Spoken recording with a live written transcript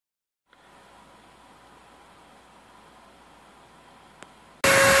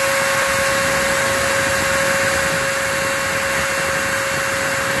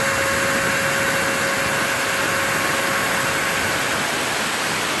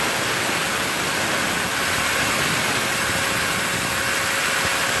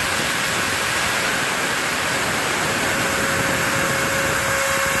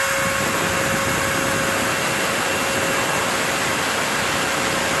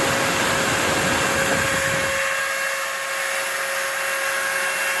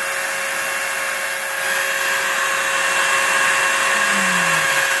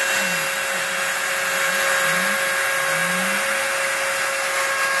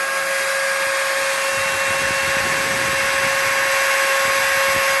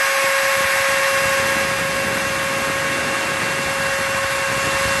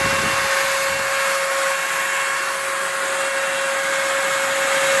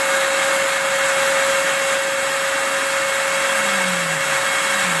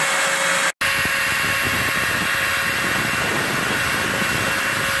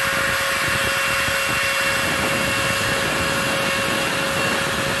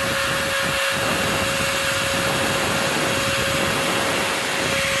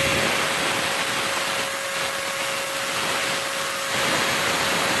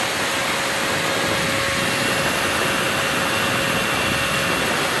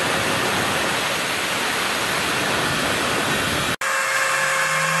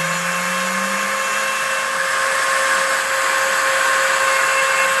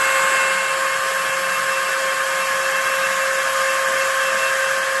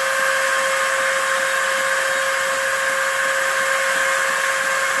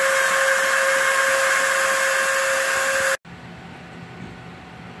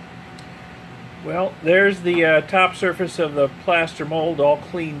There's the top surface of the plaster mold all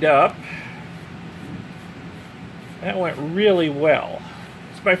cleaned up. That went really well.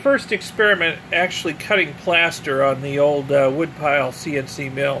 It's my first experiment actually cutting plaster on the old woodpile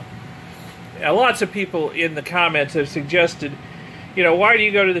CNC mill. Now, lots of people in the comments have suggested, you know, why do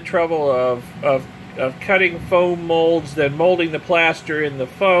you go to the trouble of cutting foam molds, then molding the plaster in the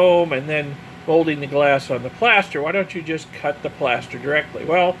foam, and then molding the glass on the plaster? Why don't you just cut the plaster directly?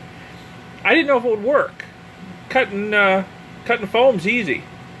 Well, I didn't know if it would work. Cutting foam's easy,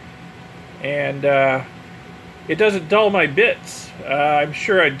 and it doesn't dull my bits. I'm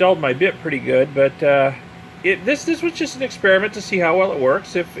sure I dulled my bit pretty good, but this was just an experiment to see how well it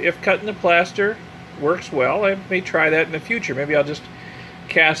works. If cutting the plaster works well, I may try that in the future. Maybe I'll just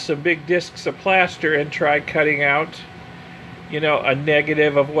cast some big discs of plaster and try cutting out, you know, a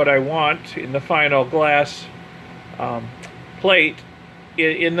negative of what I want in the final glass plate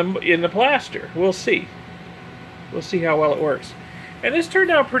in the plaster. We'll see. We'll see how well it works. And this turned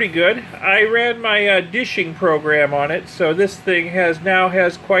out pretty good. I ran my dishing program on it, so this thing now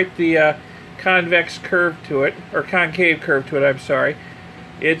has quite the convex curve to it, or concave curve to it. I'm sorry.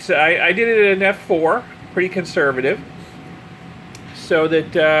 I did it at an F4, pretty conservative, so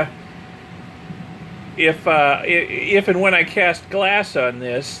that if and when I cast glass on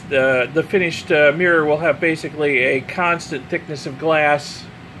this, the finished mirror will have basically a constant thickness of glass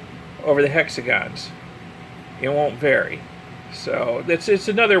over the hexagons. It won't vary. So it's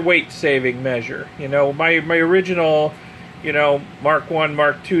another weight-saving measure. You know, my original, you know, Mark I,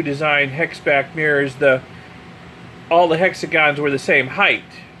 Mark II design hex-back mirrors, all the hexagons were the same height,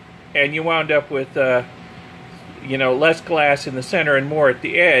 and you wound up with you know, less glass in the center and more at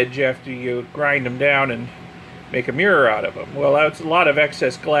the edge after you grind them down and make a mirror out of them. Well, that's a lot of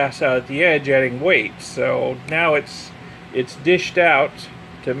excess glass out at the edge, adding weight. So now it's dished out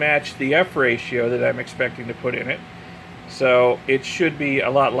to match the F ratio that I'm expecting to put in it. So it should be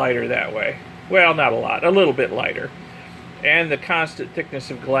a lot lighter that way. Well, not a lot, a little bit lighter. And the constant thickness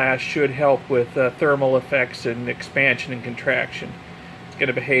of glass should help with thermal effects and expansion and contraction. It's going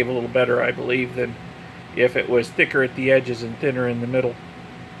to behave a little better, I believe, than if it was thicker at the edges and thinner in the middle.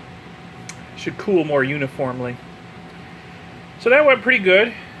 Should cool more uniformly. So that went pretty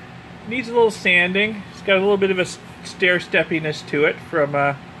good. Needs a little sanding. It's got a little bit of a stair-steppiness to it from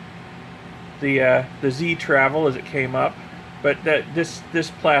the Z travel as it came up. But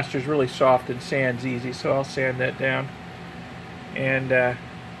this plaster is really soft and sands easy, so I'll sand that down. And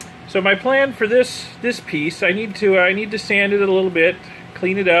so my plan for this piece, I need to sand it a little bit,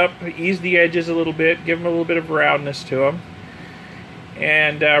 clean it up, ease the edges a little bit, give them a little bit of roundness to them.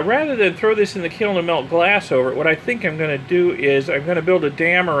 And rather than throw this in the kiln and melt glass over it, what I think I'm going to do is I'm going to build a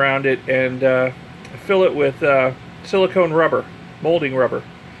dam around it and fill it with silicone rubber, molding rubber,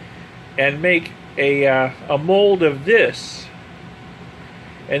 and make a mold of this,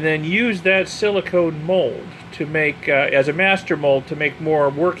 and then use that silicone mold to make, as a master mold, to make more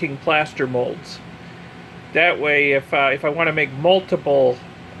working plaster molds. That way, if I want to make multiple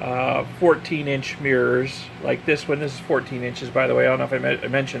 14-inch mirrors, like this one, this is 14 inches, by the way, I don't know if I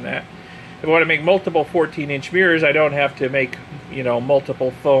mentioned that. If I want to make multiple 14-inch mirrors, I don't have to make, you know,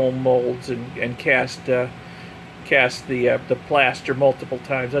 multiple foam molds and cast the plaster multiple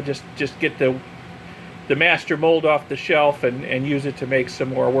times. I'll just get the master mold off the shelf and use it to make some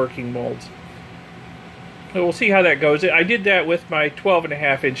more working molds. So we'll see how that goes. I did that with my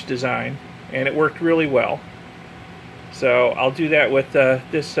 12.5-inch design, and it worked really well. So I'll do that with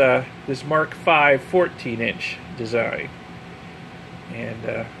this Mark V 14-inch design,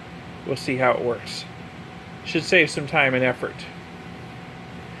 and we'll see how it works. Should save some time and effort.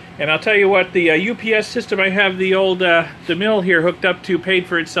 And I'll tell you what, the UPS system I have the mill here hooked up to paid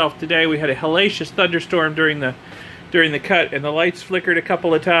for itself today. We had a hellacious thunderstorm during the cut, and the lights flickered a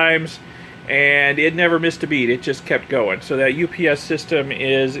couple of times, and it never missed a beat. It just kept going. So that UPS system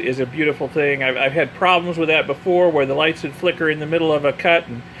is a beautiful thing. I've had problems with that before, where the lights would flicker in the middle of a cut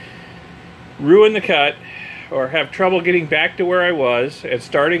and ruin the cut, or have trouble getting back to where I was and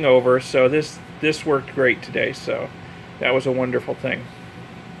starting over. So this worked great today. So that was a wonderful thing.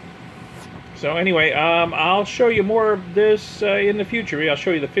 So anyway, I'll show you more of this in the future. Maybe I'll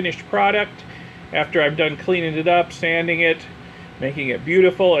show you the finished product after I'm done cleaning it up, sanding it, making it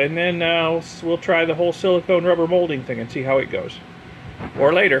beautiful, and then we'll try the whole silicone rubber molding thing and see how it goes.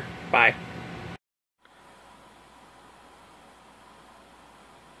 Or later. Bye.